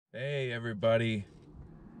Hey everybody.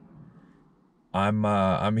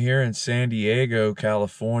 I'm here in San Diego,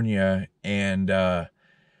 California, and I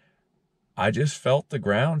just felt the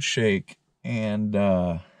ground shake, and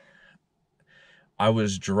I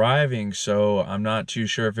was driving, so I'm not too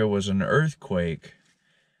sure if it was an earthquake.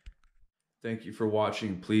 Thank you for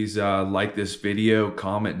watching. Please like this video,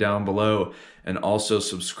 comment down below, and also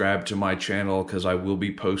subscribe to my channel because I will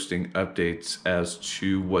be posting updates as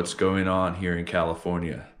to what's going on here in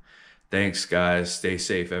California. Thanks, guys. Stay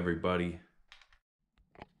safe, everybody.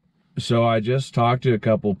 So I just talked to a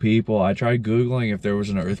couple people. I tried Googling if there was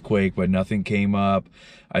an earthquake, but nothing came up.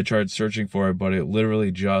 I tried searching for it, but it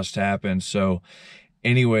literally just happened. So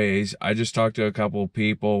anyways, I just talked to a couple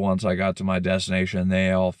people. Once I got to my destination,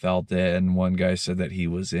 they all felt it. And one guy said that he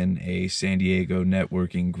was in a San Diego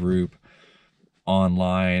networking group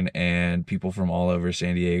online, and people from all over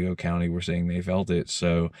San Diego County were saying they felt it.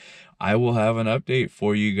 So I will have an update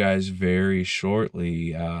for you guys very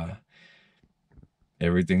shortly.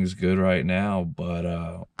 Everything's good right now,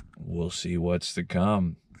 but we'll see what's to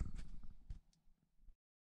come.